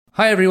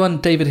Hi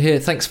everyone, David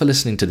here. Thanks for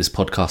listening to this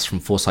podcast from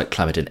Foresight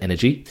Climate and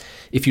Energy.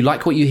 If you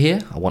like what you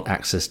hear and want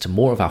access to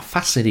more of our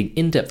fascinating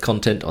in-depth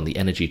content on the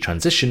energy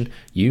transition,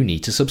 you need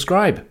to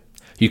subscribe.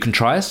 You can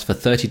try us for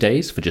 30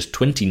 days for just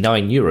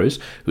 €29,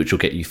 which will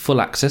get you full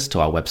access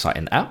to our website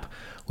and app.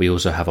 We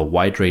also have a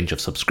wide range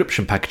of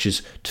subscription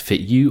packages to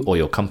fit you or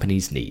your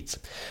company's needs.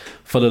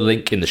 Follow the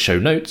link in the show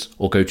notes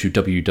or go to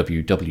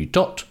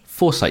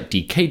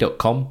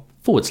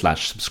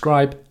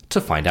www.foresightdk.com/subscribe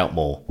to find out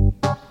more.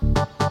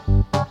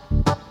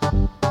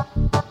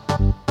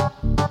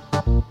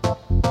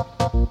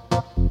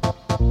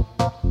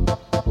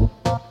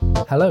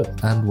 Hello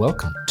and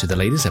welcome to the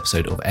latest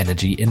episode of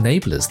Energy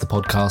Enablers, the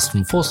podcast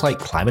from Foresight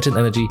Climate and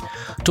Energy,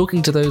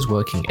 talking to those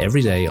working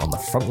every day on the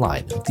front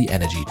line of the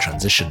energy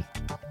transition.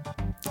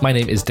 My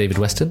name is David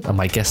Weston and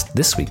my guest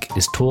this week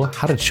is Tor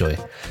Haraldskjø,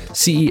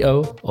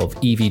 CEO of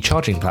EV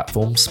charging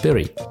platform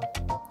Spirii.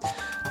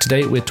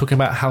 Today we're talking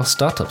about how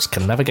startups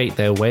can navigate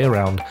their way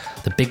around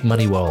the big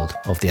money world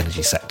of the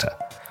energy sector.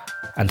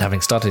 And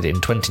having started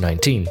in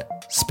 2019,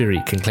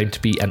 Spirii can claim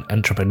to be an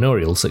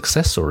entrepreneurial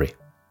success story.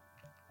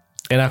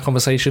 In our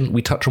conversation,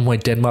 we touch on why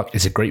Denmark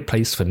is a great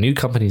place for new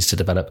companies to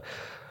develop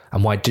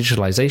and why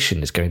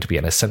digitalization is going to be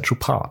an essential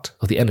part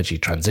of the energy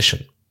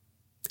transition.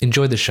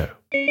 Enjoy the show.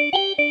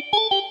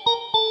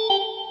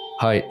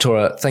 Hi,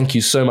 Tora. Thank you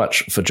so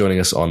much for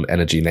joining us on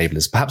Energy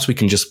Enablers. Perhaps we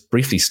can just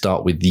briefly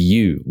start with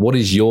you. What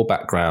is your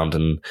background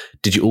and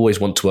did you always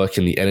want to work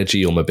in the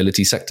energy or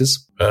mobility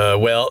sectors?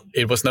 Well,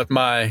 it was not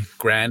my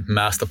grand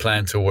master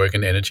plan to work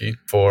in energy.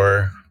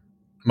 For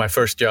my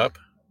first job,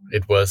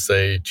 it was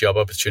a job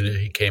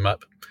opportunity came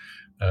up.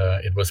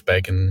 It was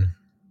back in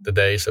the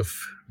days of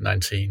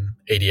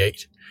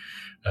 1988.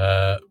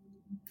 I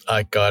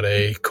got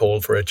a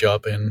call for a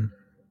job in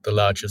the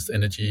largest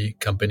energy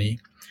company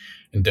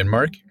in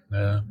Denmark,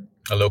 a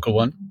local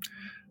one.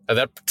 At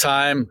that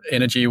time,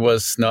 energy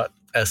was not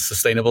as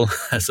sustainable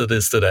as it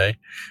is today.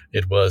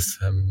 It was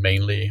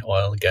mainly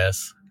oil,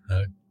 gas,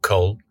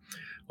 coal,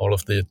 all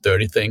of the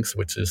dirty things,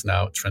 which is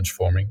now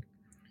transforming.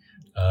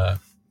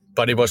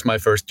 But it was my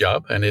first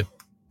job, and it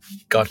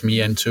got me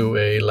into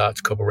a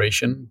large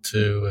corporation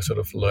to sort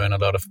of learn a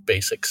lot of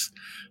basics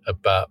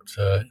about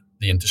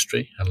the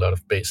industry, a lot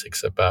of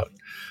basics about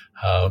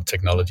how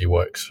technology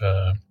works.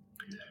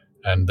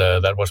 And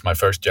that was my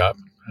first job.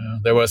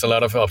 There was a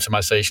lot of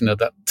optimization at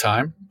that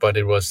time, but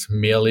it was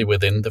merely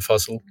within the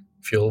fossil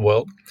fuel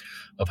world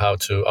of how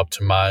to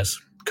optimize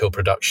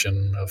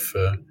co-production of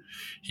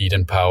heat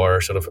and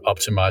power, sort of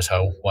optimize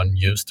how one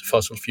used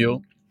fossil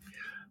fuel.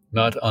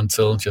 Not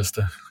until just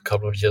a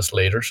couple of years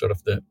later, sort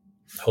of the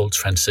whole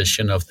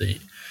transition of the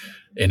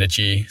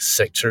energy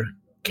sector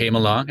came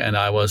along, and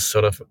I was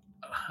sort of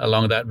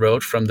along that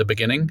road from the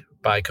beginning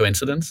by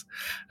coincidence.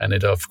 And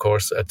it, of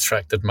course,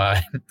 attracted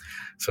my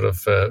sort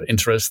of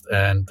interest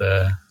and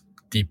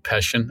deep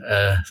passion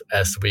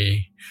as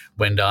we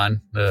went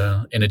on.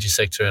 The energy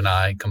sector and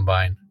I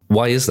combined.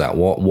 Why is that?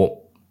 What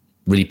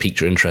really piqued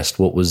your interest?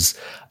 What was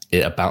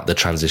it about the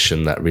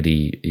transition that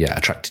really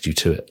attracted you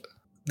to it?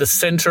 The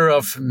center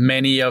of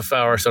many of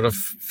our sort of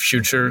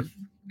future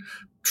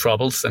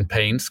troubles and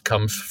pains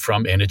comes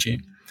from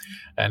energy.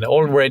 And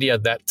already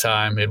at that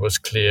time, it was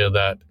clear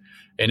that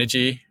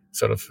energy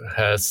sort of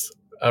has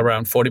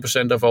around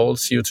 40% of all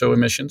CO2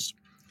 emissions.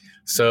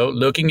 So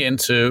looking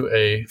into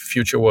a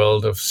future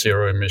world of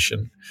zero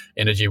emission,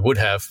 energy would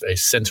have a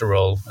center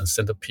role and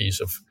centerpiece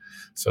of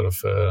sort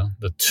of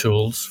the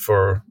tools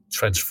for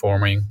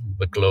transforming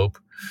the globe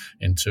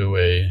into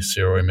a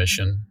zero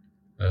emission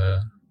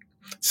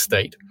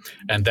state.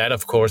 And that,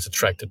 of course,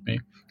 attracted me.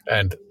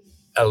 And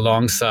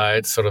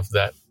alongside sort of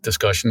that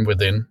discussion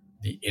within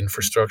the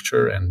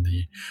infrastructure and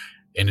the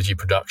energy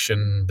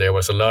production, there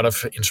was a lot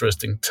of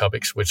interesting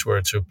topics which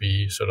were to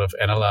be sort of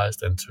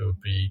analyzed and to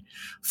be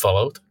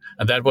followed.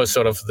 And that was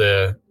sort of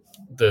the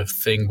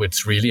thing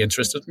which really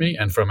interested me.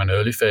 And from an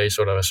early phase,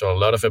 sort of I saw a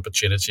lot of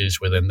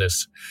opportunities within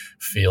this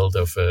field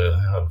of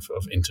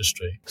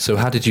industry. So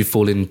how did you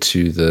fall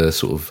into the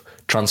sort of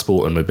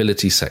transport and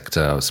mobility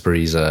sector?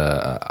 Spirii's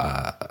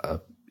a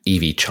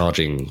EV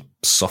charging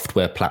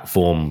software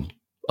platform,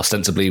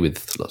 ostensibly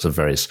with lots of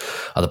various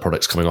other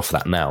products coming off of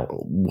that now.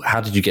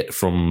 How did you get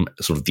from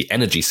sort of the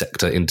energy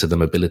sector into the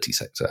mobility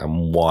sector,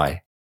 and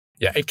why?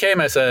 Yeah, it came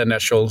as a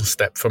natural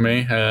step for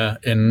me.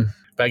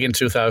 Back in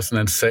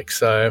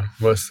 2006, I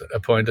was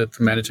appointed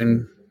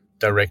managing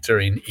director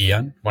in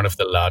E.ON, one of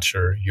the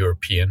larger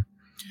European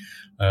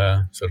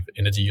sort of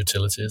energy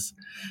utilities.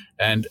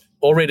 And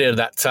already at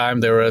that time,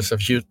 there was a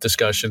few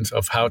discussions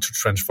of how to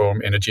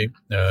transform energy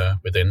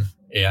within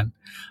E.ON.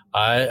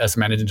 I, as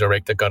managing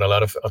director, got a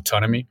lot of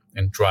autonomy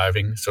in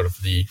driving sort of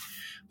the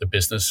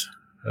business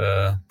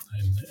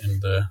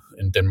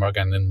in Denmark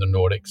and in the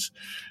Nordics.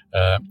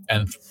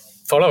 And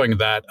following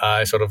that,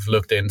 I sort of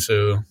looked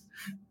into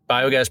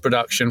biogas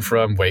production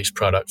from waste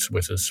products,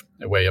 which is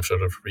a way of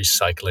sort of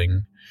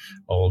recycling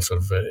all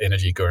sort of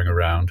energy going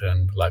around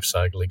and life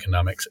cycle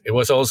economics. It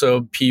was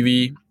also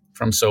PV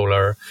from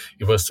solar.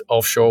 It was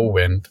offshore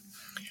wind.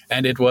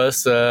 And it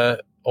was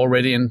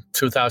already in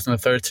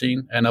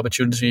 2013 an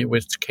opportunity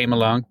which came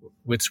along,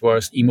 which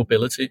was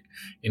e-mobility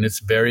in its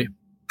very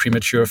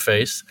premature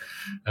phase.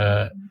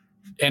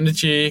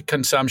 Energy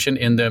consumption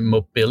in the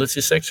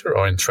mobility sector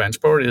or in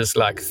transport is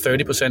like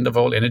 30% of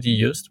all energy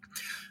used.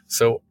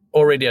 So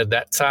already at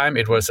that time,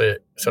 it was a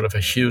sort of a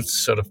huge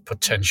sort of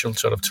potential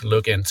sort of to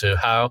look into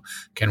how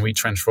can we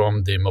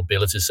transform the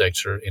mobility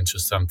sector into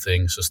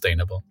something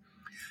sustainable.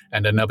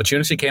 And an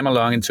opportunity came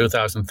along in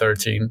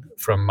 2013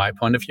 from my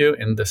point of view,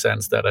 in the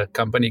sense that a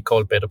company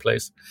called Better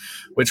Place,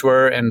 which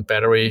were in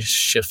battery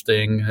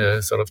shifting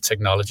sort of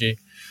technology,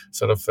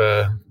 sort of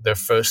their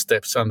first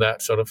steps on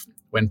that sort of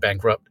went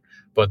bankrupt.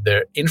 But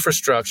their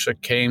infrastructure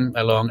came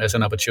along as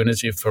an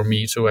opportunity for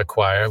me to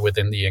acquire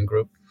within the IN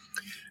Group.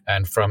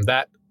 And from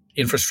that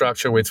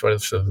infrastructure, which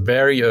was a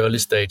very early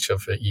stage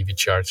of EV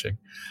charging,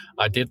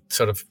 I did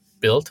sort of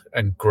build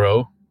and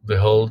grow the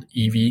whole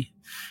EV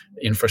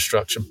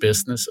infrastructure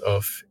business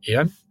of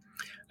E.ON.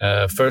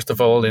 First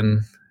of all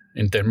in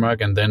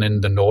Denmark and then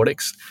in the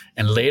Nordics.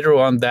 And later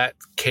on that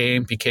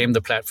became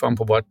the platform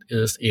for what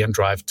is E.ON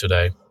Drive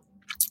today.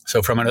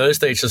 So from an early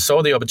stage, I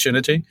saw the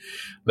opportunity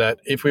that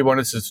if we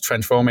wanted to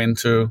transform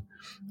into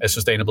a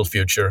sustainable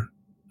future,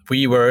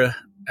 we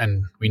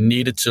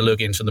needed to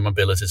look into the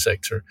mobility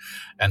sector.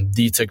 And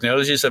the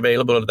technologies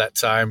available at that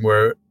time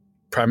were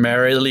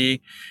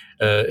primarily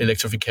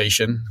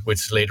electrification,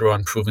 which later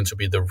on proven to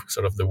be the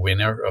sort of the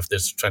winner of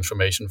this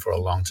transformation for a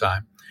long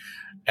time.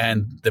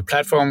 And the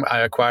platform I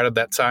acquired at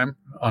that time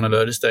on an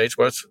early stage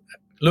was,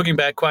 looking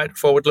back, quite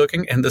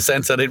forward-looking in the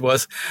sense that it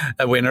was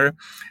a winner.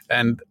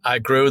 And I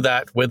grew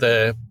that with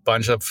a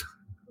bunch of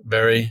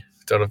very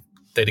sort of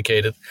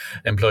dedicated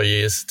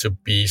employees to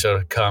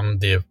become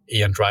the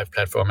E.ON Drive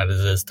platform as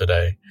it is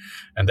today.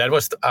 And that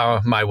was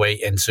my way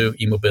into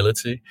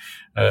e-mobility,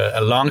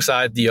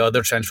 alongside the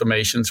other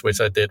transformations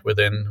which I did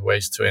within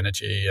waste to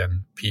energy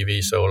and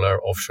PV, solar,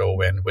 offshore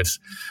wind, which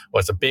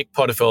was a big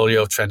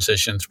portfolio of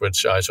transitions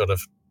which I sort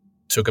of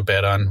took a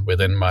bet on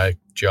within my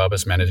job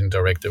as managing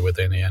director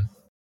within E.ON.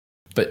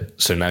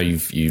 But so now you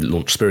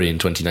launched Spirii in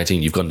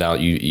 2019. You've gone down.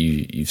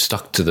 You've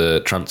stuck to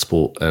the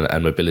transport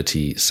and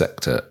mobility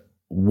sector.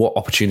 What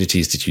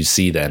opportunities did you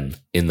see then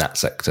in that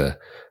sector,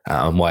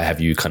 and why have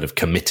you kind of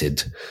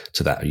committed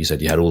to that? You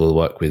said you had all the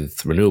work with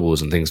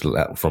renewables and things like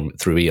that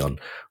through E.ON.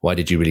 Why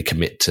did you really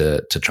commit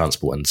to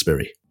transport and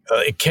Spirii?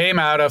 It came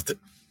out of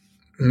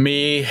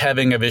me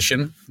having a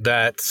vision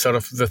that sort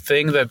of the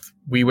thing that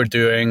we were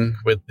doing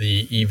with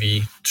the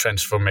EV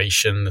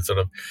transformation, sort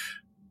of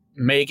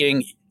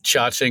making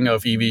charging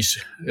of EV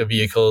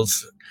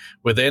vehicles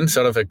within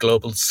sort of a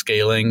global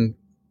scaling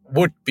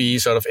would be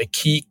sort of a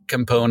key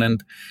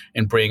component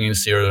in bringing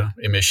zero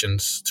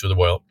emissions to the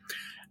world.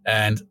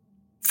 And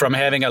from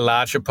having a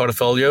larger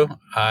portfolio,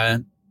 I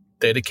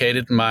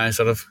dedicated my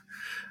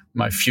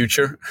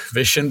future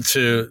vision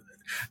to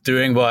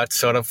doing what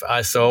sort of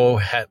I saw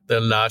had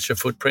the larger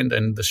footprint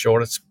and the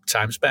shortest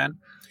time span.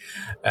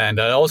 And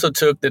I also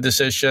took the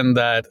decision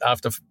that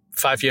after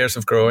 5 years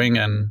of growing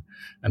and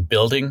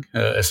building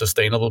a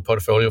sustainable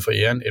portfolio for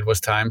E.ON, it was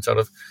time sort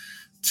of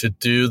to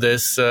do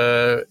this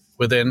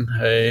within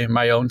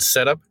my own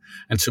setup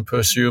and to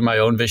pursue my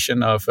own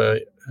vision of a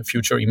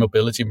future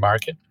e-mobility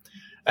market.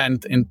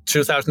 And in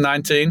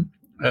 2019,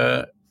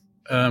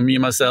 me,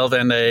 myself,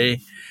 and a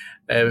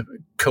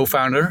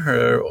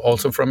co-founder,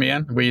 also from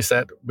E.ON, we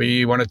said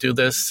we want to do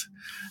this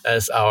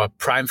as our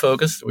prime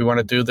focus. We want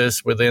to do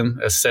this within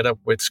a setup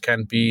which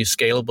can be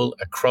scalable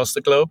across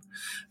the globe.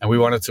 And we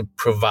wanted to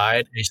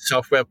provide a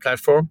software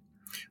platform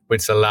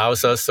which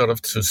allows us sort of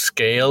to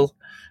scale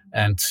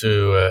and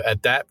to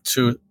adapt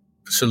to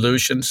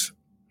solutions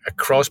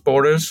across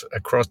borders,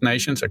 across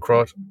nations,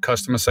 across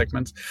customer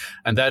segments.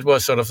 And that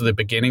was sort of the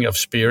beginning of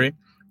Spirii,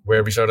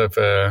 where we sort of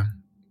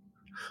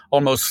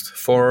almost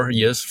 4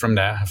 years from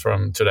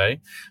today,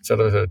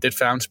 sort of did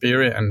found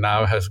Spirii and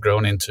now has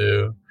grown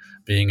into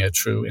being a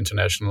true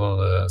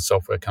international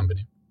software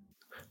company.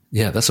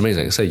 Yeah, that's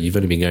amazing. Like I say, you've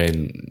only been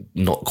going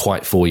not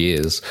quite 4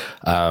 years,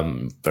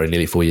 very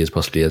nearly 4 years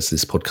possibly as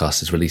this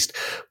podcast is released.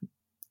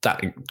 That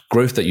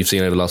growth that you've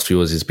seen over the last few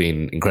years has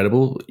been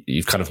incredible.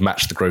 You've kind of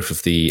matched the growth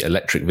of the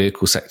electric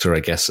vehicle sector, I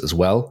guess, as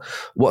well.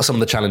 What are some of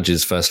the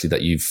challenges, firstly,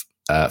 that you've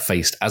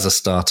faced as a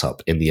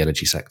startup in the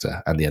energy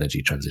sector and the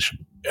energy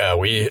transition?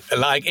 We,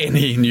 like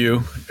any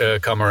new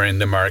comer in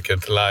the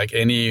market, like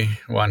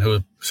anyone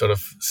who sort of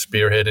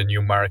spearhead a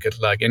new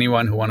market, like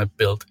anyone who want to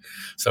build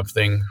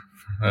something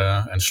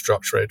and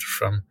structure it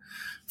from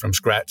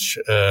scratch,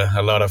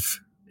 a lot of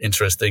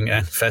interesting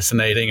and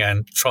fascinating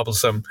and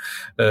troublesome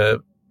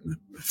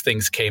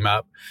things came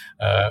up.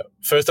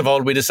 First of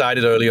all, we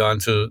decided early on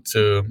to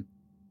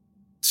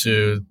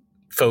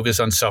focus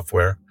on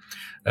software.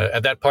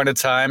 At that point in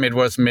time, it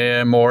was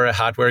more a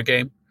hardware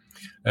game.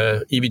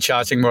 EV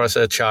charging was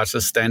a charger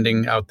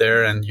standing out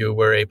there and you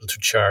were able to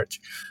charge.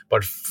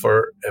 But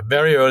for a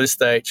very early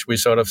stage, we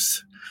sort of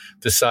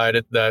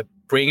decided that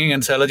bringing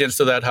intelligence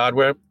to that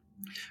hardware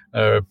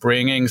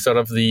bringing sort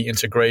of the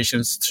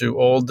integrations to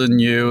all the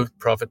new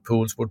profit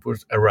pools would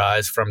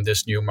arise from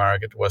this new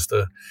market was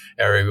the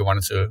area we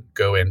wanted to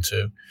go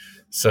into.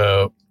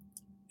 So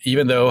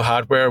even though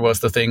hardware was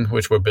the thing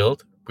which were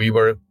built, we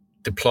were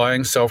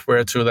deploying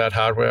software to that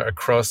hardware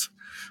across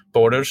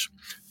borders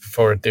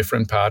for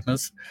different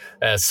partners.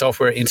 As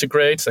software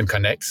integrates and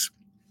connects,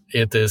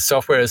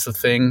 software is the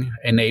thing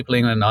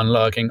enabling and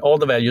unlocking all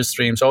the value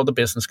streams, all the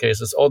business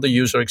cases, all the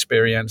user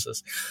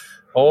experiences,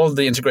 all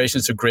the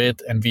integrations to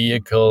grid and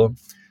vehicle,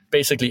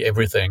 basically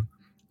everything.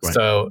 Right.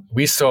 So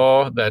we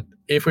saw that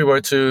if we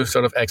were to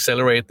sort of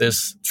accelerate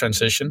this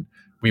transition,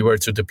 we were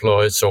to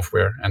deploy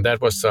software. And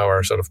that was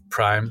our sort of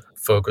prime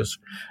focus.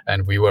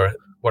 And we were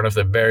one of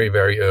the very,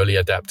 very early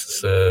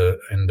adapters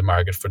in the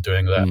market for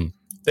doing that.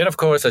 Then, of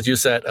course, as you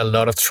said, a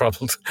lot of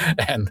troubles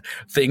and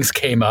things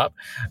came up.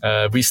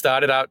 We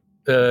started out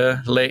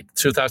late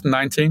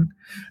 2019.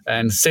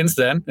 And since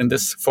then, in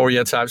this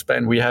 4-year time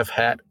span, we have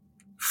had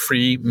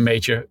 3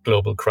 major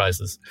global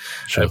crises,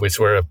 which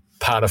were a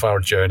part of our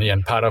journey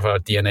and part of our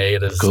DNA,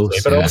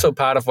 but also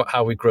part of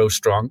how we grow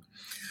strong.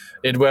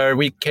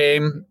 We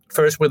came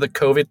first with the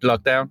COVID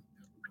lockdown.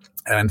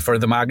 And for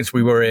the markets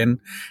we were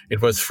in,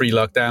 it was 3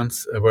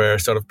 lockdowns where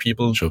sort of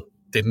people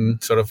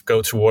didn't sort of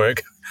go to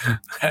work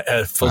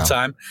full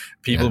time.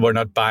 People were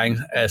not buying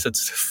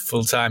assets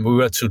full time. We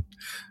were to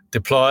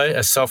deploy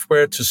a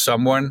software to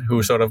someone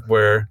who sort of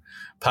were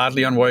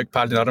partly on work,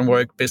 partly not on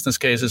work. Business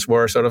cases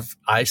were sort of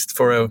iced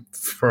for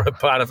a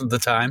part of the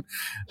time.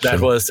 That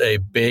was a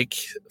big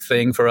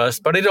thing for us.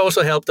 But it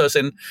also helped us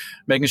in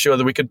making sure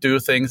that we could do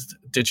things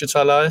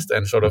digitalized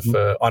and sort of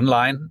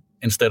online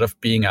instead of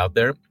being out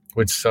there,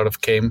 which sort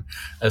of came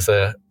as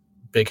a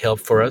big help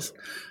for us.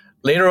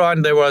 Later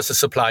on, there was a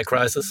supply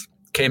crisis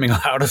coming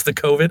out of the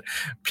COVID.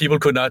 People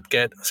could not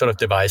get sort of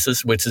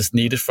devices, which is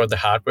needed for the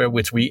hardware,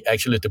 which we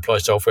actually deploy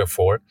software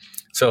for.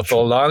 So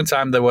for a long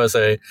time, there was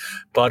a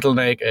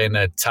bottleneck and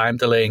a time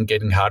delay in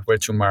getting hardware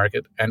to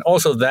market. And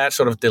also that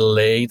sort of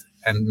delayed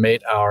and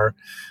made our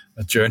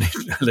journey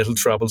a little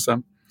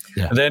troublesome.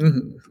 Yeah. And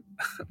then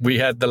we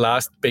had the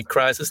last big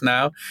crisis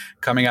now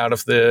coming out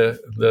of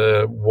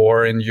the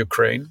war in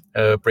Ukraine,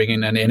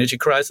 bringing an energy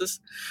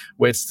crisis,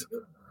 which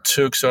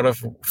took sort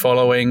of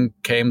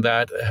came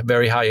that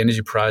very high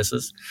energy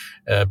prices,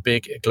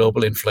 big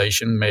global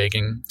inflation,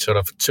 making sort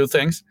of 2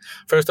 things.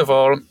 First of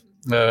all,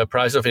 the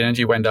price of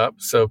energy went up.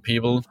 So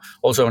people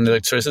also on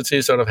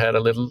electricity sort of had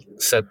a little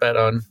setback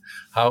on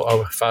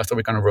how fast are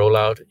we going to roll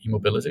out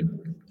e-mobility.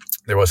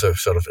 There was a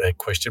sort of a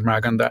question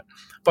mark on that.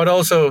 But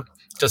also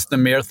just the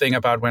mere thing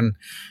about when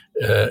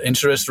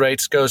interest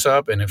rates goes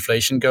up and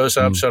inflation goes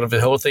up, sort of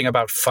the whole thing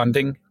about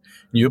funding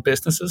new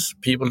businesses,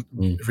 people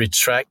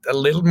retract a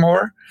little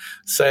more,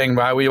 saying,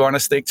 well, we want to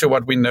stick to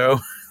what we know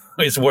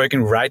is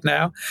working right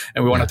now,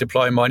 and we want to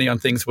deploy money on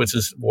things which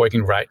is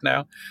working right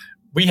now.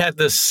 We had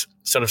this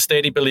sort of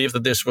steady belief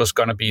that this was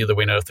going to be the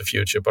winner of the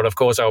future. But of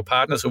course, our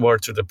partners who were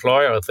to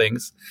deploy our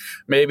things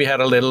maybe had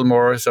a little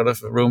more sort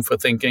of room for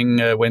thinking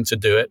when to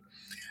do it.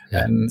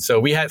 Yeah. And so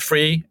we had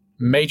 3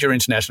 major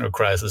international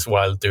crises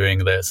while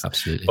doing this.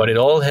 Absolutely. But it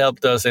all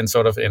helped us in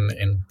sort of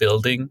in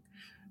building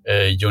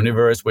a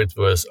universe which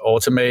was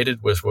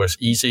automated, which was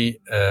easy,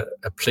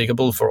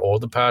 applicable for all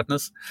the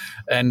partners.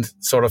 And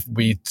sort of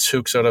we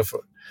took sort of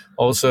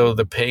also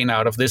the pain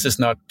out of this is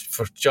not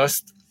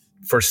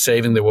for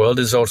saving the world,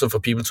 it's also for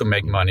people to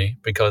make money,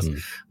 because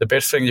the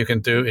best thing you can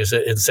do is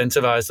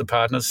incentivize the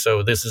partners.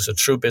 So this is a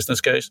true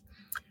business case.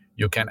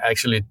 You can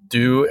actually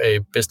do a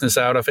business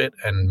out of it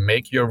and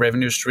make your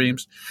revenue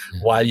streams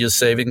while you're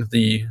saving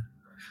the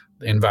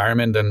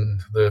environment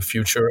and the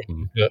future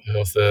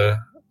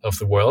of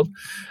the world.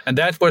 And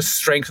that was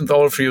strengthened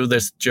all through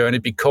this journey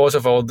because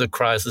of all the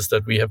crises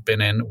that we have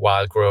been in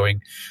while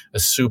growing a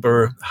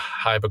super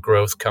hyper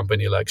growth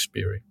company like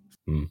Spirii.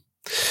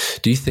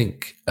 Do you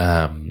think,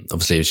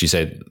 obviously, as you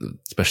said,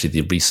 especially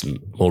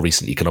the more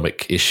recent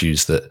economic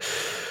issues that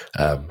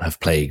have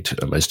plagued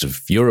most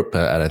of Europe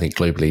and I think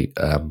globally,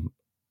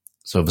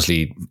 so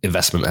obviously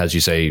investment, as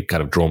you say,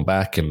 kind of drawn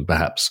back, and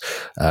perhaps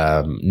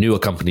newer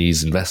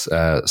companies,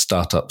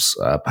 startups,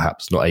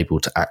 perhaps not able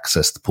to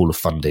access the pool of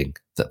funding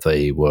that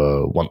they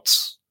were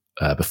once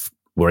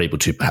were able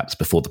to, perhaps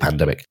before the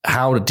pandemic.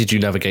 How did you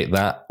navigate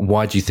that?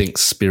 Why do you think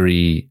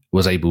Spirii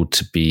was able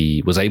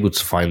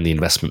to find the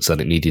investments that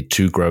it needed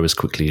to grow as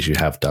quickly as you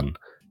have done?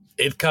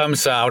 It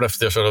comes out of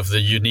the sort of the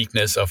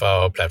uniqueness of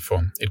our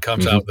platform. It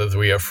comes out that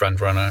we are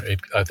front runner.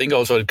 I think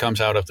also it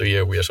comes out of the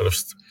year we are sort of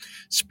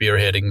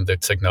spearheading the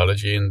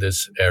technology in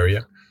this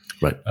area.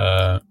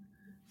 Right.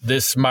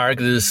 This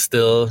market is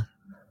still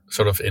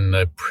sort of in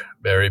a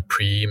very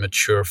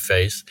premature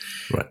phase.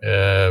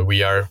 Right.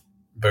 We are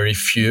very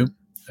few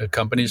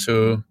companies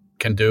who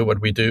can do what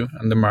we do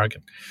in the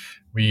market.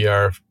 We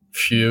are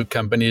few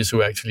companies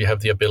who actually have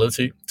the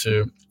ability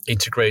to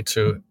integrate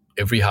to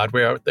every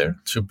hardware out there,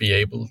 to be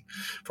able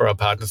for our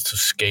partners to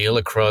scale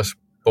across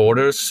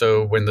borders.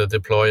 So when they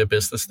deploy a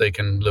business, they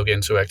can look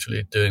into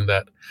actually doing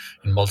that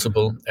in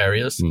multiple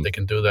areas. They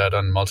can do that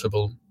on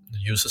multiple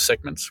user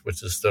segments,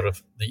 which is sort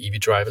of the EV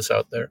drivers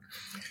out there.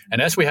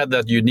 And as we had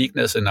that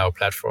uniqueness in our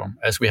platform,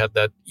 as we had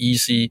that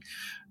easy,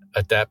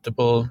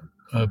 adaptable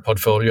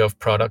portfolio of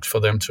products for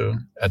them to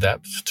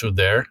adapt to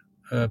their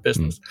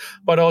business,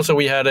 but also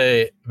we had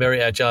a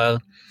very agile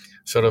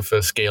sort of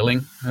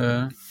scaling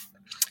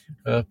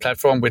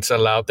platform, which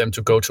allowed them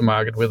to go to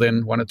market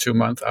within 1 or 2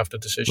 months after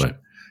decision. Right.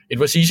 It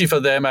was easy for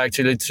them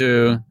actually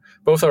to,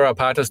 both of our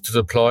partners, to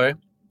deploy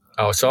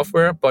our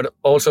software, but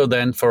also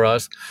then for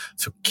us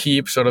to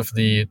keep sort of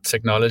the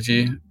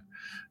technology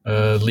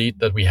lead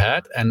that we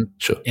had. And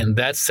Sure. in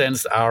that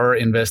sense, our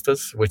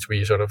investors, which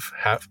we sort of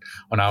have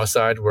on our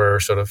side, were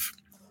sort of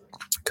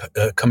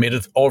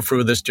committed all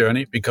through this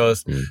journey,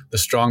 because the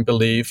strong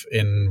belief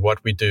in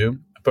what we do,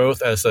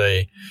 both as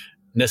a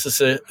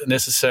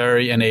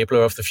necessary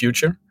enabler of the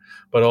future,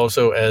 but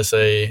also as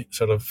a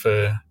sort of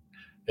a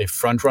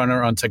front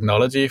runner on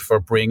technology for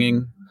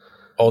bringing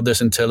all this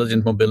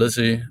intelligent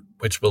mobility,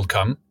 which will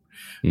come,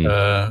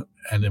 and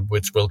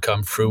which will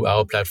come through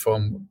our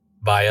platform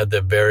via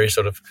the very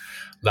sort of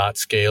large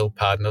scale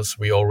partners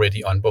we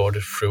already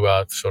onboarded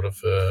throughout sort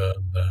of the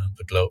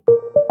globe.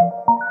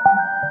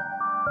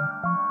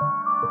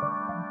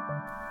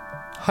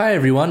 Hi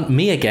everyone,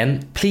 me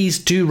again. Please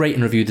do rate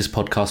and review this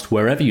podcast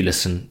wherever you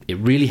listen. It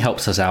really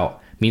helps us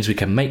out, means we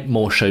can make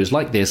more shows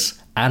like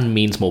this, and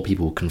means more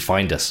people can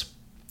find us.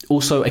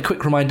 Also, a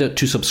quick reminder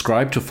to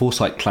subscribe to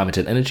Foresight Climate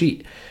and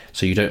Energy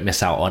so you don't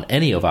miss out on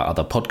any of our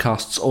other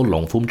podcasts or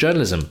long-form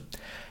journalism.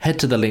 Head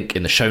to the link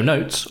in the show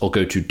notes or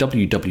go to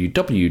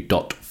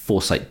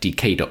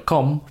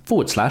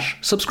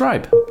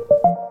www.foresightdk.com/subscribe.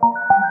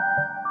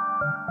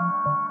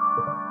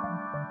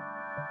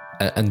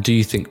 And do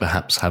you think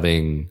perhaps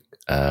having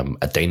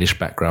a Danish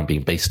background,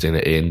 being based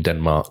in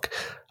Denmark,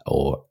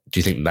 or do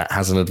you think that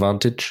has an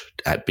advantage?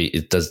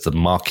 Does the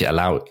market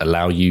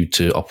allow you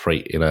to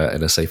operate in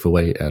a safer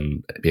way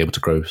and be able to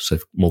grow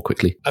more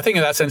quickly? I think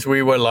in that sense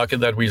we were lucky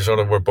that we sort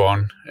of were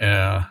born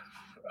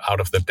out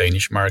of the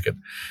Danish market,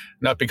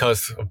 not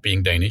because of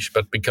being Danish,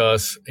 but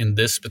because in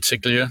this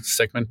particular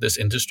segment, this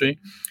industry,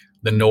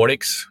 the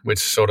Nordics, which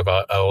sort of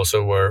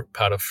also were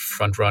part of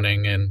front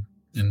running in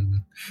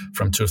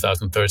from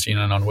 2013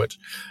 and onwards.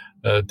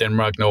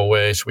 Denmark,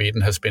 Norway,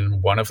 Sweden has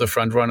been one of the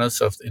front runners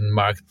in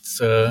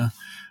markets on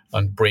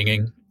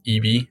bringing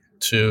EV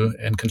to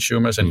end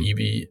consumers and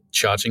EV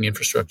charging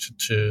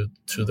infrastructure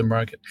to the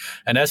market.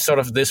 And as sort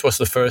of this was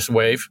the first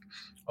wave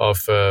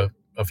of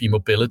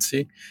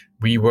e-mobility,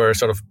 we were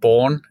sort of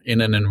born in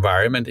an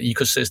environment,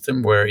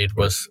 ecosystem, where it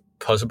was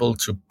possible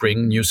to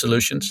bring new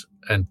solutions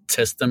and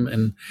test them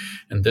in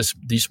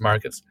these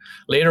markets.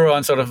 Later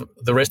on, sort of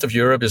the rest of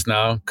Europe is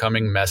now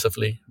coming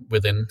massively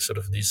within sort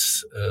of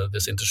this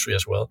industry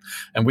as well.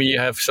 And we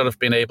have sort of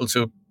been able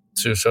to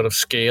sort of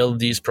scale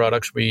these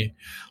products we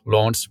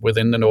launched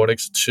within the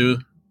Nordics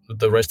to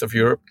the rest of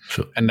Europe.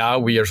 Sure. And now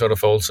we are sort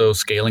of also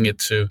scaling it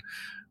to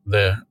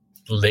the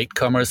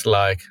latecomers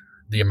like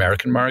the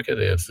American market,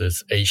 it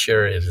is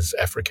Asia, it is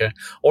Africa.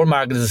 All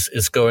markets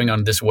is going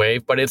on this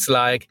wave, but it's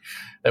like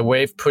a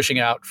wave pushing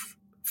out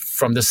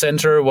from the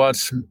center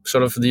was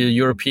sort of the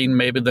European,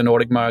 maybe the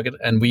Nordic market,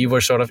 and we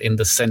were sort of in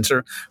the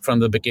center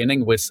from the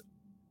beginning, which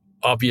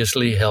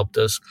obviously helped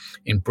us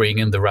in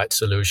bringing the right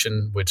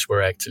solution, which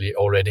we actually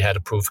already had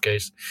a proof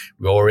case.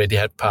 We already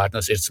had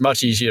partners. It's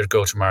much easier to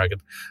go to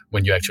market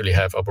when you actually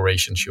have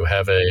operations. You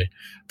have a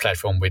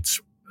platform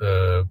which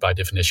by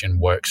definition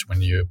works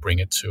when you bring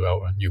it to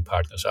our new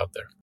partners out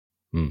there.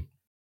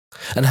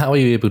 And how are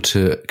you able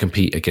to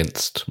compete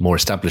against more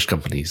established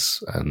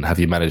companies? And have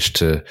you managed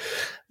to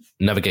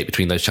navigate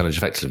between those challenges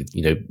effectively?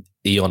 You know,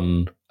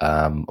 E.ON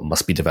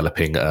must be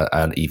developing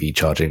an EV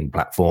charging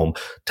platform.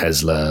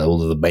 Tesla,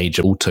 all of the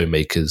major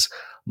automakers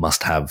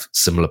must have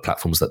similar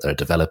platforms that they're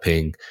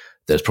developing.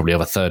 There's probably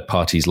other third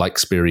parties like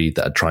Spirii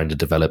that are trying to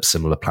develop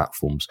similar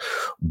platforms.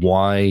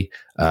 Why?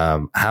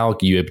 How are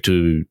you able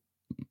to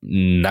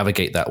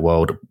navigate that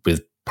world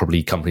with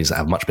probably companies that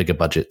have much bigger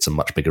budgets and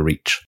much bigger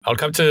reach? I'll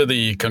come to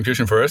the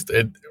conclusion first.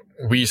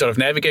 We sort of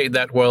navigate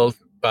that world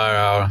by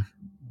our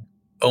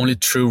only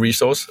true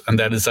resource, and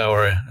that is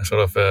our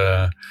sort of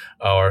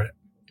our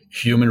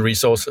human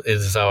resource.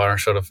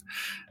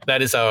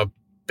 That is our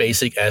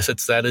basic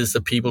assets. That is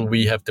the people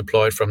we have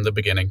deployed from the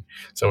beginning.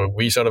 So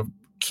we sort of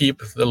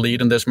keep the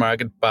lead in this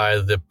market by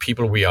the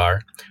people we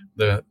are,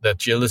 the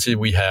agility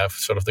we have,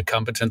 sort of the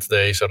competence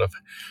they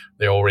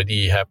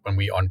already have when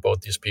we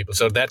onboard these people.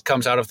 So that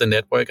comes out of the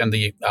network and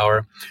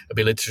our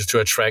ability to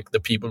attract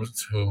the people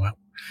who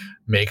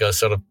make us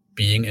sort of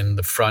being in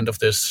the front of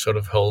this sort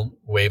of whole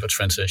wave of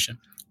transition.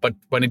 But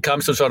when it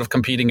comes to sort of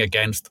competing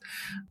against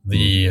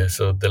the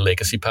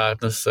legacy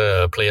partners,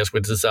 players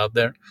which is out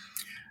there,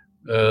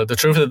 the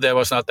truth is that there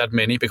was not that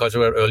many because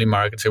we were early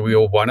market. So we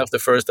were one of the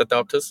first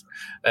adopters.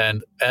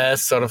 And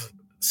as sort of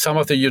some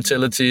of the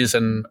utilities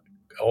and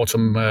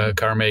auto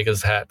car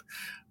makers had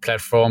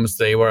platforms,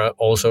 they were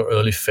also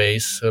early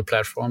phase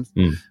platforms.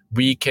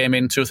 We came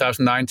in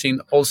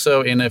 2019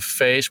 also in a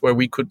phase where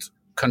we could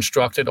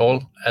construct it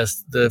all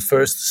as the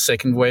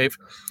second wave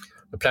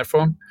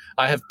platform.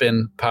 I have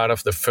been part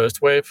of the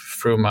first wave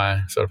through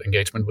my sort of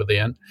engagement with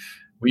IAN.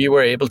 We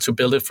were able to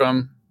build it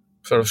from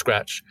sort of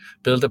scratch,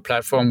 build a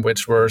platform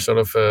which were sort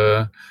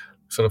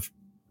of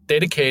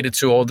dedicated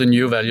to all the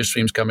new value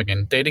streams coming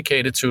in,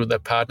 dedicated to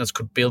that partners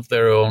could build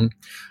their own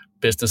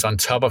business on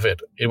top of it.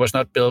 It was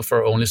not built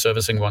for only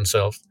servicing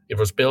oneself. It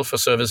was built for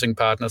servicing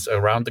partners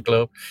around the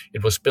globe.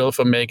 It was built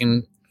for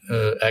making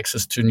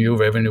access to new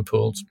revenue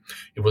pools.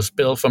 It was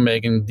built for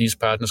making these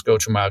partners go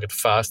to market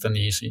fast and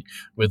easy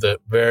with a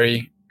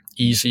very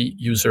easy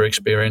user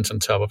experience on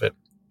top of it.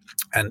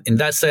 And in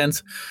that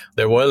sense,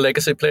 there were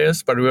legacy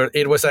players, but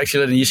it was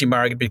actually an easy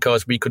market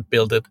because we could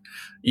build it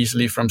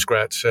easily from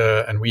scratch.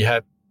 And we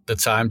had the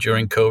time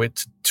during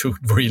COVID to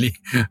really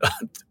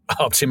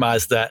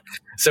optimize that.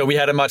 So we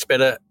had a much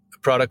better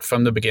product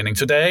from the beginning.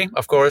 Today,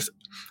 of course,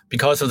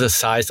 because of the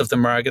size of the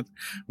market,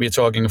 we're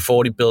talking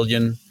 $40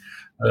 billion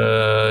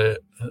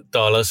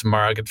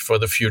market for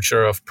the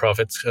future of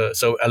profits.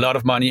 So a lot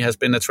of money has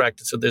been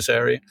attracted to this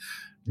area.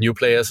 New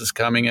players is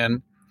coming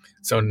in.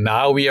 So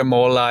now we are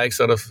more like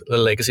sort of the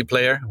legacy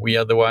player. We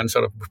are the one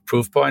sort of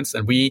proof points,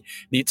 and we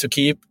need to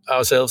keep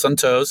ourselves on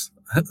toes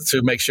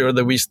to make sure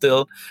that we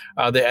still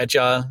are the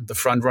agile, the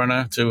front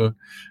runner, to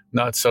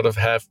not sort of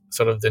have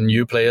sort of the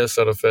new players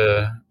sort of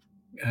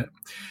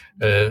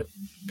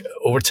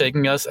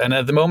overtaking us. And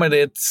at the moment,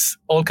 it's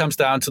all comes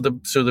down to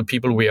the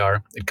people we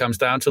are. It comes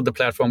down to the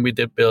platform we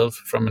did build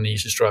from an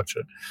easy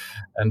structure,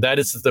 and that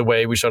is the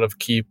way we sort of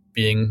keep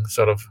being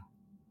sort of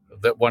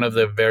one of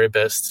the very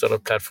best sort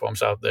of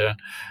platforms out there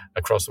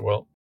across the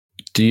world.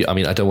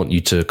 I don't want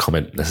you to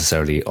comment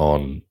necessarily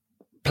on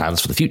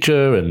plans for the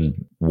future and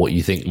what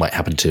you think might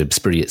happen to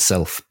Spirii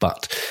itself,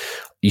 but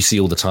you see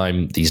all the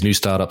time these new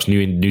startups,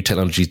 new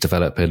technologies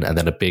developing, and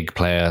then a big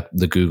player,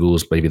 the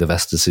Googles, maybe the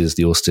Vestases,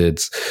 the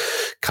Orsteds,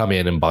 come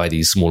in and buy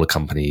these smaller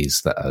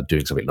companies that are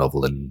doing something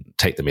novel and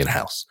take them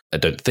in-house. I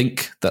don't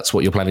think that's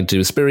what you're planning to do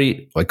with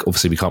Spirii. Like,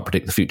 obviously, we can't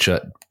predict the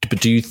future. But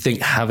do you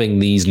think having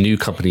these new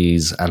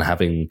companies and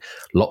having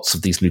lots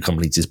of these new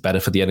companies is better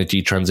for the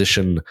energy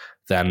transition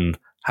than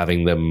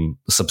having them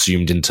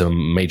subsumed into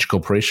major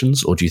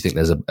corporations? Or do you think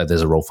there's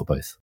a role for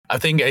both? I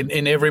think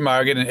in every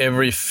market, in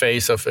every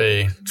phase of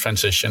a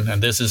transition,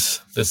 and this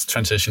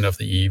transition of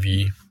the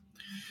EV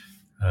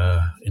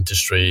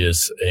industry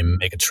is a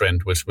mega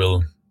trend which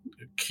will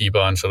keep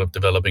on sort of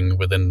developing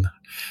with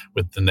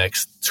the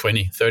next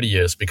 20, 30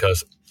 years,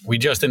 because we're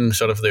just in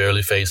sort of the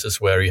early phases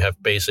where you have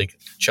basic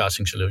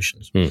charging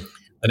solutions.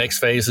 The next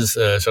phase is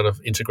sort of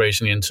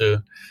integration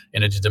into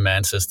energy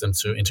demand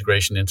systems, to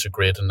integration into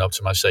grid and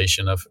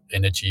optimization of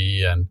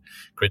energy and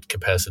grid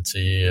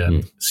capacity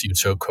and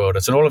CO2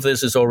 quotas. And all of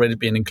this is already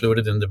being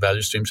included in the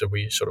value streams that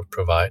we sort of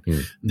provide.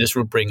 This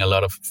will bring a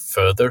lot of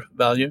further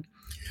value.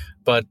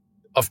 But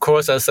of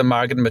course, as the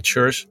market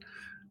matures,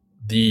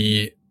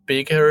 the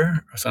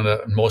bigger, sort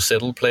of more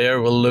settled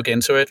player will look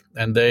into it,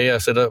 and they are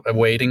sort of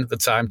awaiting the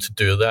time to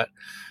do that.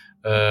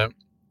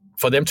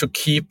 For them to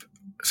keep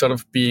sort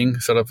of being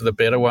sort of the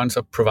better ones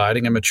of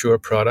providing a mature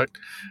product,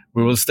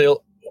 we will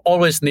still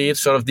always need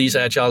sort of these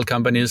agile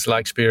companies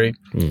like Spirii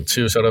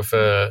to sort of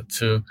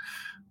to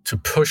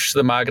push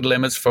the market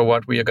limits for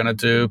what we are going to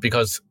do.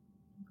 Because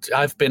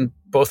I've been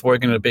both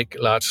working in a big,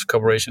 large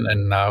corporation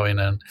and now in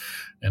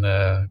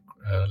a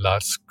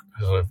large,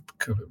 sort of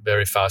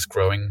very fast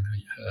growing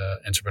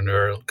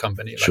entrepreneurial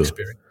company like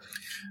Spirii.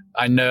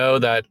 I know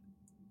that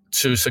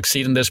to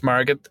succeed in this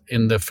market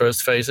in the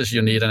first phases,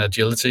 you need an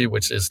agility,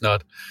 which is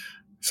not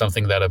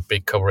something that a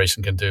big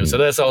corporation can do. So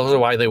that's also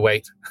why they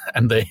wait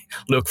and they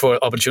look for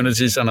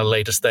opportunities on a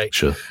later stage.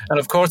 Sure. And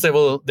of course,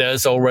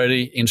 there's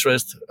already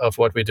interest of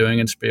what we're doing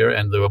in Spirii,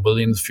 and there will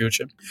be in the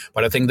future.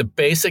 But I think the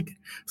basic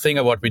thing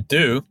of what we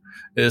do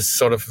is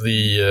sort of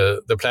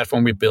the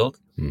platform we build,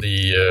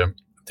 the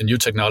new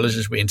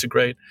technologies we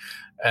integrate.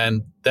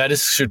 And that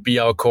should be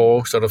our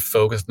core sort of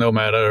focus, no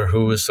matter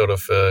who is sort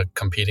of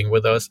competing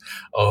with us,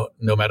 or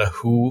no matter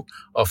who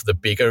of the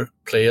bigger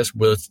players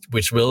will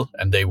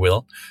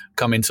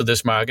come into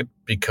this market,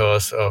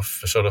 because of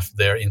sort of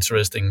their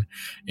interest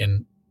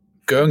in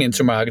going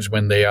into markets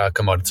when they are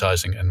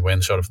commoditizing and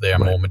when sort of they are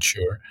more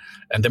mature.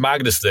 And the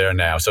market is there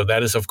now. So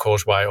that is, of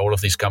course, why all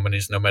of these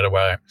companies, no matter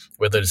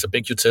whether it's a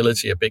big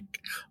utility, a big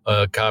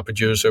car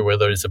producer,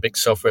 whether it's a big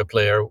software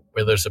player,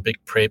 whether it's a big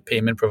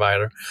payment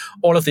provider,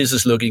 all of this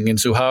is looking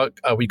into how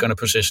are we going to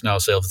position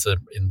ourselves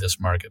in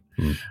this market.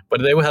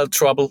 But they will have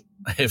trouble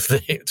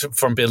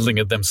from building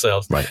it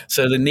themselves. Right.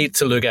 So they need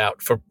to look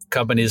out for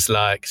companies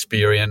like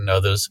Spirii and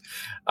others.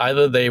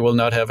 Either they will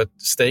not have a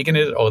stake in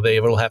it, or they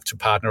will have to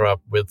partner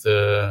up with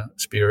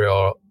Spirii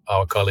or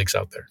our colleagues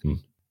out there.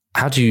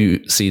 How do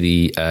you see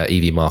the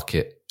EV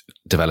market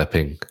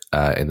developing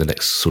in the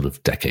next sort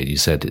of decade? You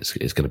said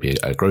it's going to be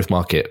a growth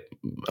market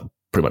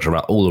pretty much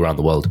all around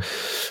the world.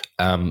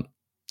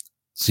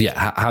 So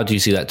yeah, how do you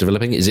see that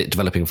developing? Is it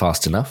developing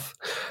fast enough?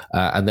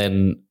 And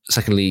then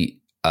secondly,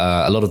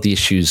 a lot of the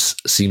issues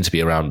seem to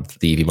be around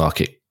the EV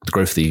market. The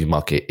growth of the EV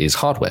market is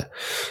hardware.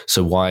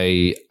 So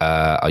why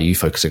are you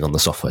focusing on the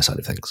software side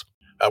of things?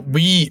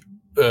 We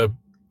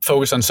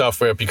focus on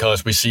software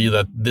because we see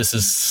that this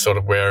is sort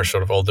of where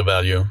sort of all the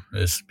value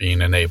is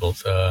being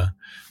enabled.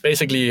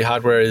 Basically,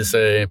 hardware is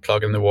a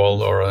plug in the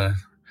wall or a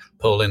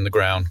pole in the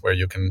ground where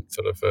you can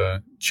sort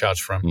of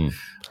charge from.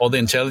 All the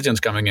intelligence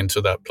coming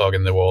into that plug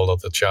in the wall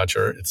of the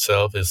charger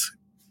itself is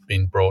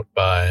being brought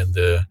by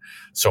the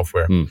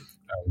software.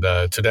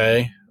 And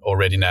today,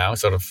 already now,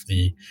 sort of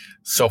the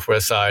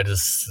software side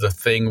is the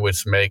thing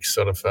which makes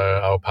sort of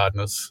our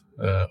partners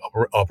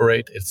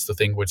operate. It's the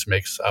thing which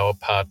makes our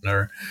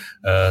partner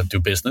do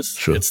business.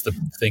 Sure. It's the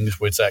things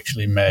which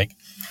actually make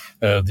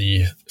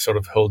the sort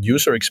of whole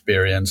user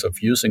experience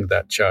of using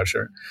that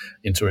charger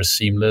into a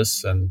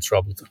seamless and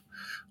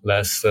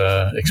trouble-less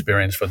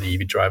experience for the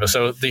EV driver.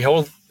 So the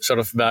whole sort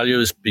of value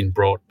is being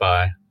brought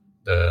by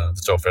the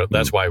software.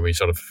 That's why we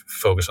sort of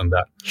focus on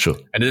that. Sure.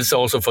 And it is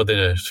also for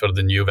the sort of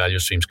the new value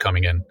streams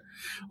coming in.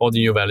 All the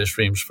new value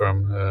streams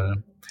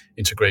from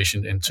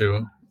integration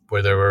into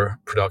whatever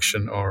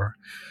production or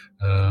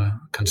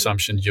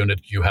consumption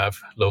unit you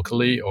have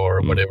locally,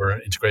 or whatever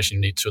integration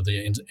you need to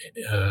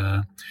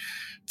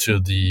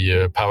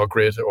the power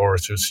grid or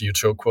to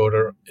CO2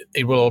 quota.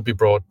 It will all be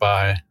brought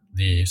by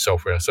the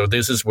software. So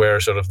this is where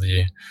sort of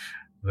the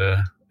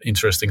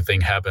interesting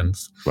thing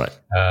happens. Right.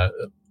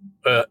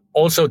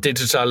 Also,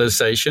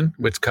 digitalization,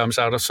 which comes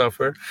out of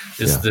software,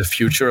 is the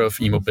future of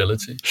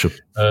e-mobility. Sure.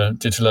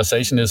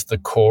 Digitalization is the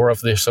core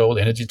of this whole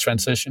energy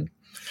transition,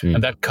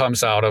 and that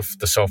comes out of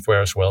the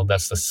software as well.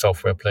 That's the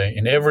software play.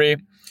 In every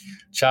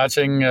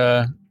charging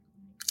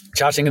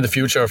in the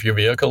future of your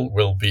vehicle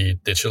will be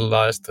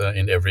digitalized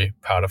in every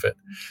part of it.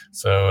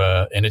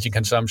 So energy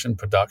consumption,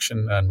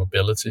 production, and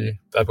mobility,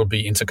 that will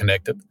be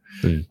interconnected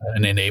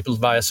and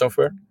enabled via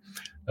software.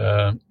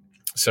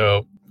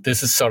 So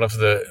this is sort of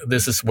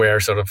this is where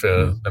sort of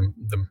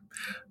the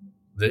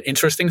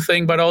interesting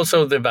thing, but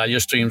also the value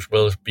streams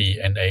will be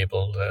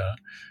enabled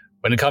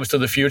when it comes to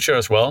the future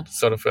as well.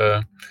 Sort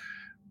of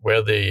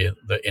where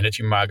the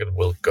energy market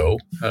will go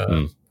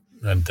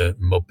and the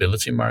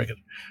mobility market.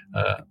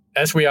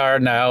 As we are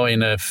now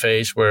in a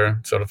phase where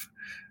sort of,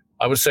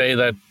 I would say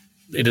that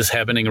it is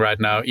happening right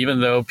now,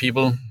 even though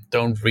people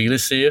don't really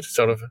see it.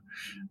 Sort of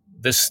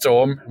this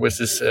storm with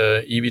this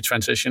EV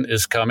transition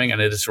is coming,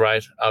 and it is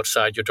right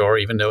outside your door,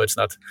 even though it's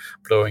not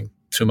blowing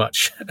too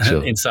much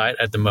inside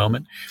at the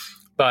moment.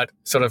 But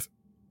sort of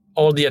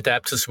all the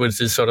adapters,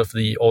 which is sort of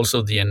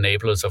also the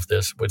enablers of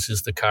this, which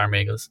is the car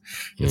makers,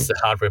 it's the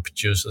hardware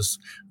producers.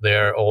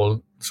 They're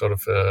all sort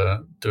of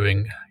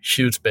doing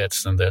huge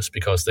bets on this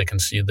because they can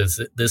see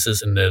this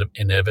is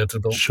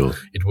inevitable. Sure.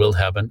 It will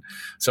happen.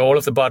 So all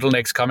of the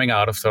bottlenecks coming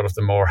out of sort of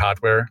the more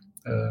hardware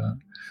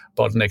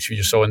bottlenecks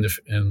you saw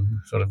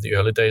in sort of the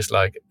early days,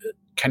 like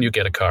can you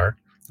get a car?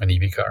 An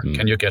EV car?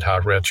 Can you get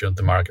hardware to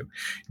the market?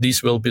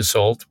 These will be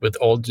solved with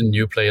all the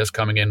new players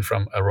coming in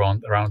from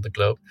around the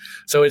globe.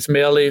 So it's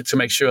merely to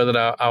make sure that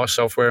our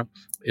software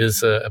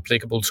is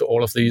applicable to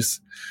all of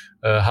these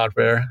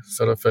hardware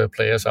sort of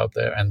players out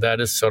there. And that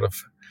is sort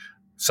of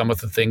some of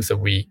the things that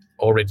we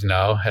already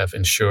now have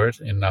ensured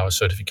in our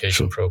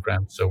certification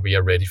program. So we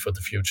are ready for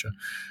the future,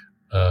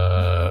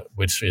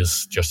 which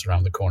is just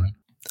around the corner.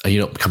 Are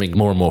you not becoming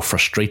more and more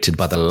frustrated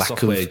by the lack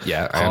software, of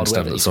I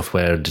understand that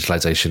software and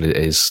digitalization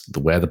is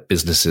where the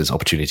businesses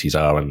opportunities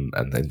are and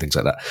things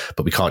like that,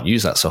 but we can't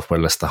use that software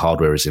unless the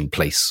hardware is in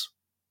place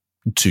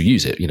to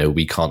use it. You know,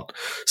 we can't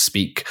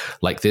speak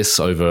like this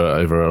over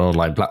an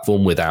online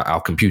platform without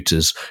our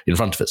computers in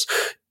front of us.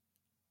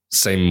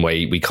 Same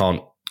way we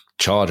can't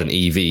charge an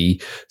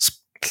EV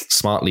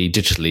smartly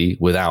digitally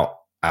without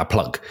our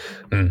plug.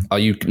 Are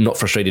you not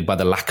frustrated by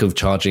the lack of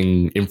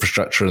charging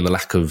infrastructure and the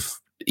lack of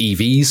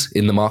EVs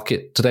in the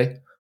market today?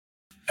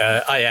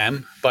 I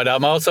am, but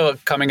I'm also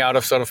coming out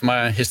of sort of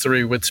my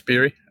history with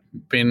Spiry,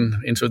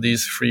 been into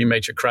these 3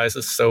 major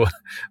crises. So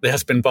there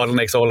has been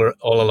bottlenecks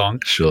all along.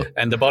 Sure.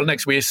 And the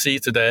bottlenecks we see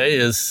today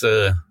is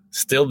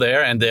still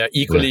there, and they are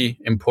equally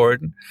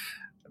important,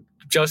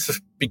 just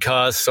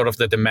because sort of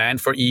the demand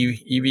for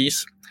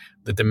EVs,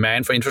 the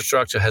demand for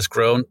infrastructure has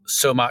grown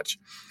so much.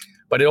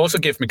 But it also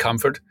gives me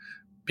comfort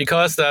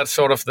because that's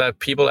sort of that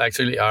people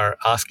actually are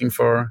asking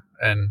for,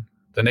 and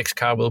the next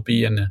car will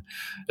be an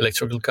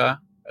electrical car.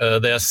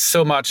 There's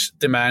so much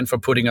demand for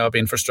putting up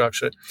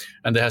infrastructure,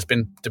 and there has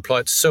been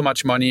deployed so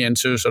much money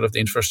into sort of the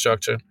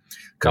infrastructure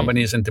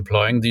companies and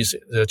deploying these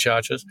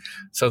chargers.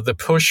 So the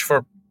push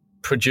for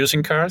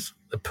producing cars,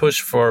 the push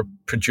for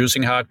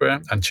producing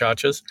hardware and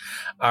chargers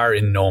are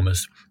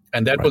enormous.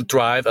 And that will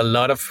drive a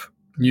lot of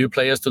new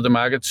players to the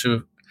market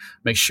to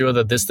make sure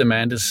that this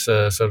demand is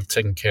sort of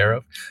taken care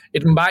of.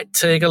 It might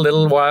take a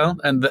little while,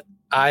 and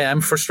I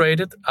am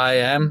frustrated. I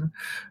am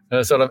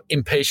sort of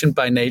impatient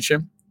by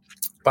nature,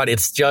 but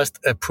it's just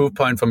a proof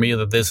point for me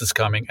that this is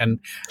coming. And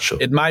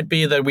it might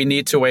be that we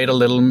need to wait a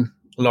little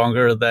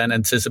longer than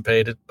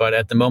anticipated. But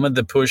at the moment,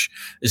 the push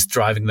is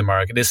driving the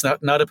market. It's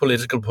not a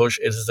political push.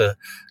 It is a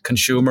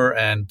consumer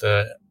and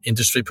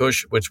industry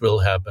push, which will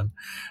happen.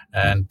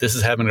 And this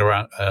is happening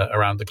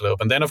around the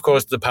globe. And then, of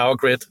course, the power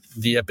grid,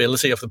 the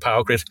ability of the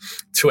power grid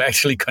to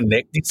actually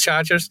connect these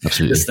chargers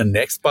is the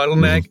next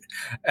bottleneck.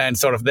 And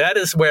sort of that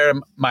is where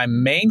my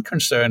main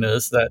concern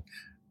is, that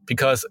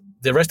because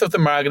the rest of the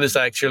market is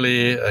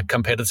actually a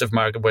competitive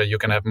market where you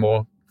can have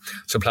more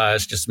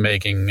suppliers just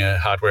making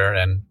hardware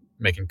and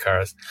making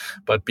cars.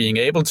 But being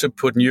able to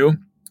put new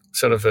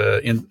sort of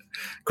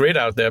grid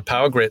out there,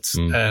 power grids,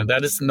 that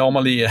is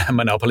normally a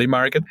monopoly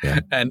market. Yeah.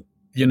 And,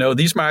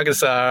 these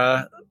markets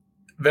are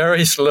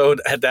very slow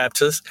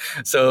adapters.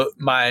 So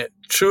my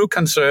true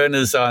concern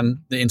is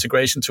on the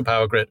integration to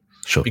power grid.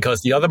 Sure.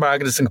 Because the other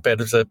market is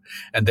competitive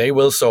and they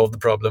will solve the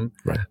problem.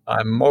 Right.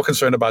 I'm more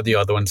concerned about the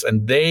other ones,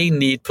 and they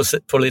need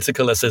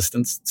political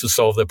assistance to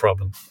solve the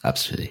problem.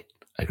 Absolutely.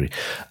 I agree.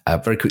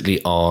 Very quickly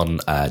on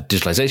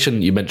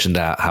digitalization, you mentioned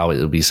how it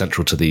will be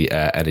central to the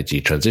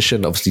energy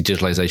transition. Obviously,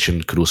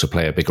 digitalization could also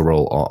play a bigger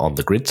role on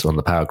the grids, on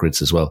the power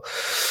grids as well.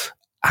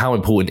 How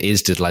important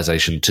is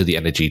digitalization to the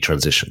energy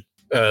transition?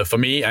 For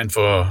me and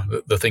for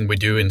the thing we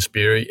do in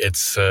Spirii,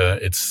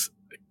 it's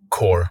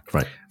core.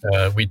 Right.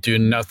 We do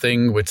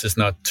nothing which is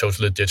not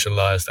totally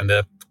digitalized, and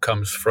that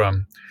comes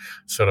from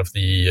sort of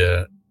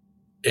the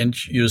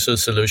end user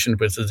solution,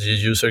 which is the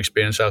user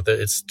experience out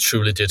there. It's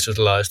truly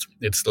digitalized.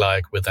 It's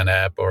like with an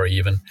app, or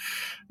even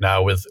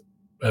now with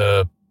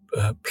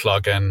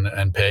plug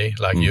and pay.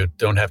 Like you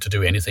don't have to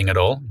do anything at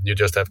all. You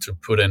just have to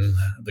put in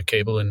the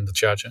cable in the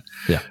charger.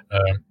 Yeah.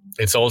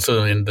 It's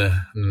also in the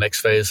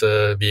next phase,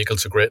 vehicle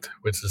to grid,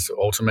 which is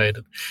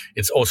automated.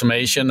 It's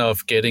automation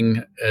of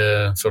getting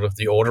sort of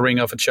the ordering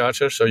of a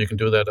charger. So you can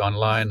do that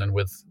online and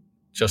with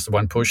just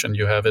one push, and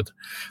you have it.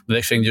 The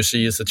next thing you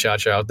see is the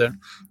charger out there.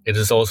 It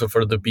is also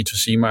for the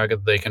B2C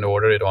market. They can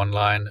order it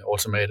online,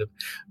 automated,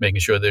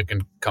 making sure they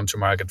can come to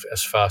market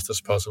as fast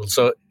as possible.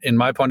 So in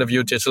my point of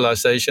view,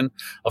 digitalization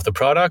of the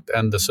product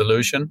and the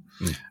solution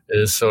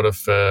is sort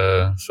of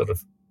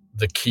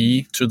the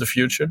key to the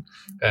future.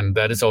 And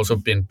that has also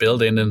been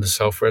built in the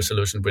software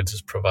solution which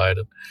is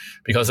provided,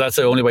 because that's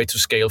the only way to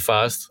scale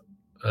fast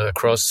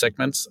across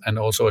segments and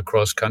also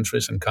across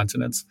countries and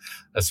continents.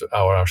 That's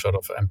our sort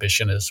of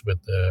ambition is with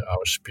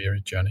our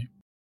Spirii journey.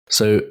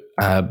 So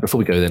before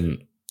we go then,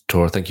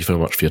 Tore, thank you very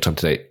much for your time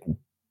today.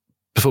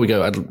 Before we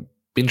go, I'd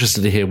be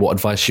interested to hear what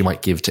advice you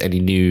might give to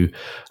any new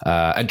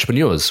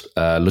entrepreneurs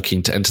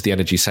looking to enter the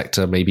energy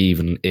sector, maybe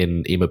even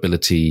in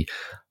e-mobility,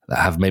 that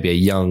have maybe a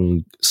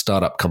young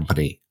startup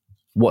company.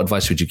 What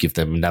advice would you give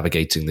them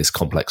navigating this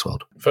complex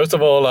world? First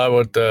of all, I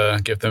would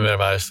give them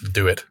advice: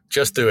 do it.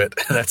 Just do it.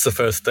 That's the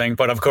first thing.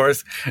 But of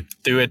course,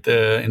 do it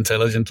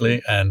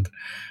intelligently. And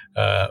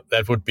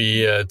that would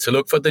be to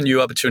look for the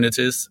new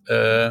opportunities.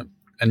 And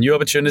new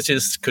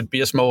opportunities could be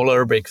a small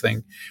or a big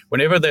thing.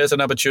 Whenever there's an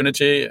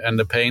opportunity and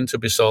a pain to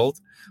be solved,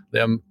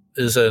 there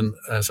is a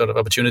sort of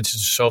opportunity to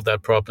solve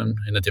that problem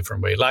in a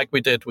different way, like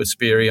we did with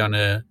Spirii on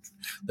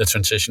the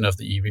transition of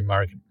the EV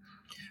market.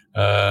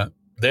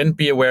 Then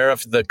be aware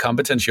of the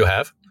competence you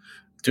have.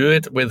 Do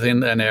it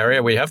within an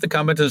area where you have the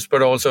competence,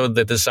 but also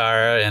the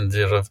desire and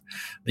sort of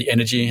the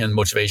energy and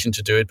motivation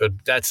to do it. But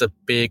that's a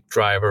big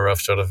driver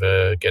of sort of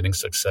getting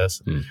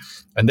success.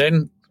 And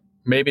then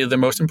maybe the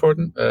most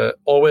important,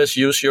 always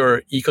use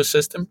your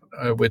ecosystem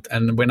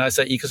and when I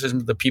say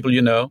ecosystem, the people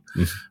you know,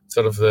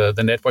 sort of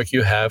the network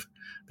you have,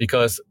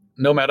 because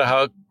no matter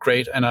how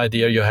great an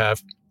idea you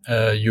have,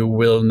 you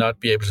will not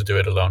be able to do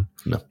it alone.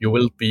 No. You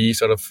will be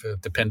sort of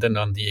dependent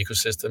on the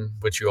ecosystem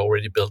which you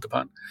already built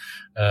upon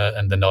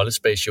and the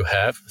knowledge base you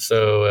have.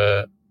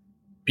 So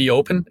be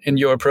open in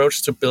your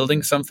approach to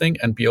building something,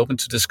 and be open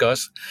to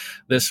discuss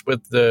this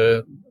with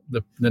the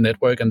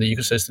network and the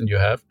ecosystem you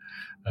have.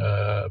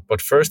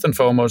 But first and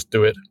foremost,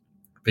 do it,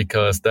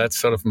 because that's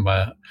sort of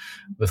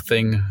the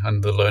thing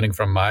and the learning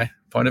from my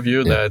point of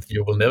view, that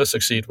you will never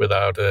succeed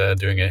without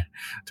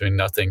doing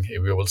nothing.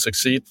 You will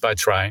succeed by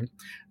trying.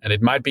 And it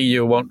might be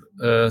you won't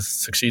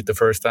succeed the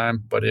first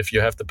time, but if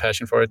you have the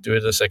passion for it, do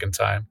it a second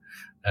time.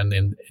 And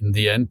in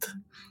the end,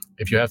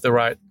 if you have the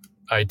right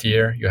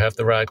idea, you have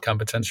the right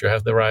competence, you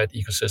have the right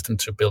ecosystem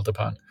to build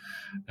upon,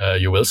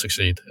 you will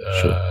succeed.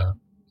 Sure.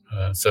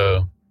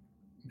 So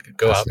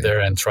go out there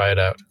and try it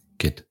out.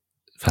 Good.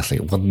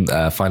 Fascinating.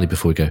 Finally,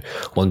 before we go,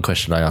 one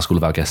question I ask all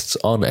of our guests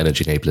on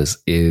Energy Enablers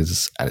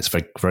is, and it's a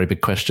very, very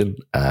big question,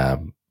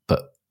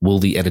 but will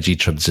the energy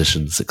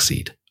transition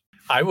succeed?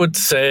 I would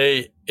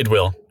say it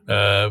will.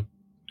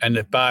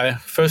 And by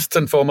first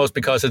and foremost,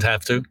 because it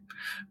has to.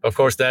 Of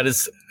course, that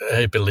is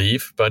a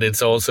belief, but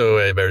it's also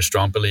a very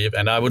strong belief.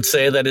 And I would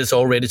say that it's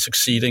already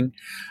succeeding.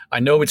 I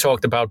know we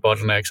talked about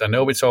bottlenecks. I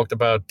know we talked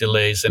about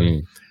delays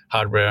in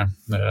hardware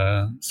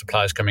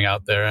supplies coming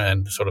out there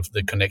and sort of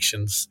the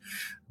connections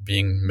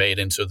being made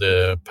into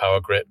the power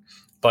grid.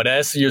 But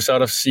as you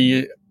sort of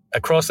see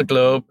across the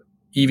globe,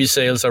 EV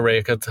sales are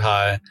record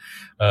high.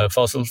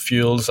 Fossil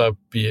fuels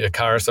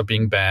cars are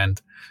being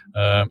banned.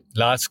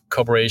 Large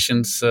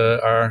corporations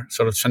are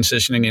sort of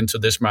transitioning into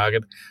this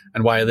market.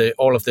 And why are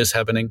all of this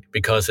happening?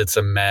 Because it's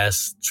a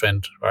mass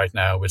trend right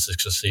now, which is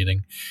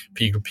succeeding.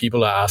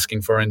 People are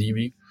asking for an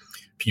EV.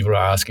 People are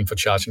asking for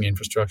charging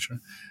infrastructure.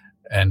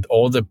 And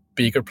all the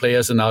bigger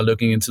players are now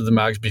looking into the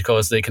market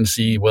because they can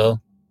see,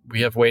 well,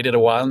 we have waited a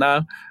while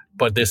now,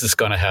 but this is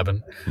going to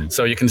happen.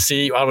 So you can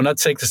see, I will not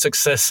take the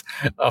success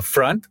up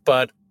front,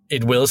 but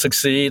it will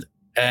succeed.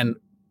 And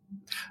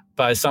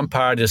by some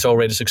part, it's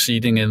already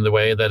succeeding in the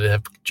way that it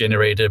have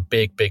generated a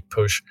big, big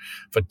push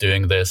for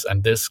doing this.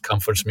 And this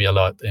comforts me a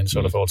lot in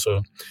sort of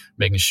also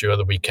making sure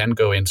that we can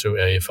go into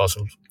a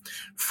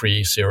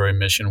fossil-free,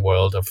 zero-emission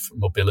world of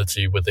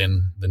mobility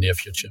within the near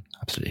future.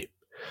 Absolutely.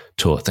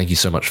 Tor, thank you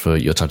so much for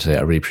your time today.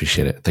 I really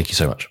appreciate it. Thank you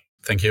so much.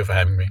 Thank you for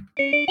having me.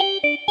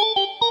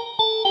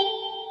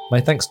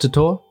 My thanks to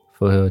Tor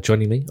for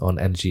joining me on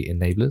Energy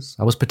Enablers.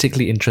 I was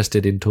particularly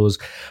interested in Tor's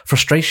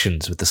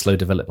frustrations with the slow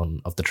development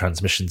of the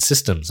transmission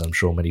systems. I'm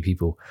sure many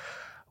people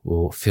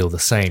will feel the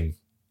same.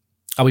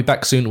 I'll be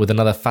back soon with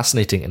another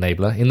fascinating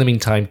enabler. In the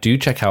meantime, do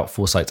check out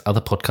Foresight's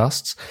other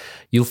podcasts.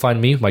 You'll find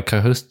me, my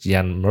co-hosts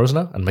Jan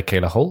Morozner and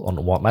Michaela Hull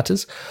on What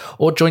Matters,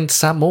 or join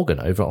Sam Morgan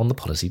over on the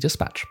Policy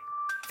Dispatch.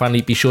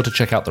 Finally, be sure to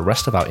check out the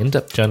rest of our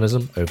in-depth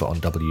journalism over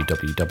on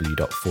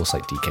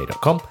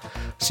www.foresightdk.com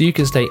so you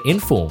can stay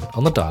informed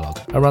on the dialogue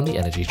around the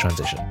energy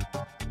transition.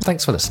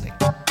 Thanks for listening.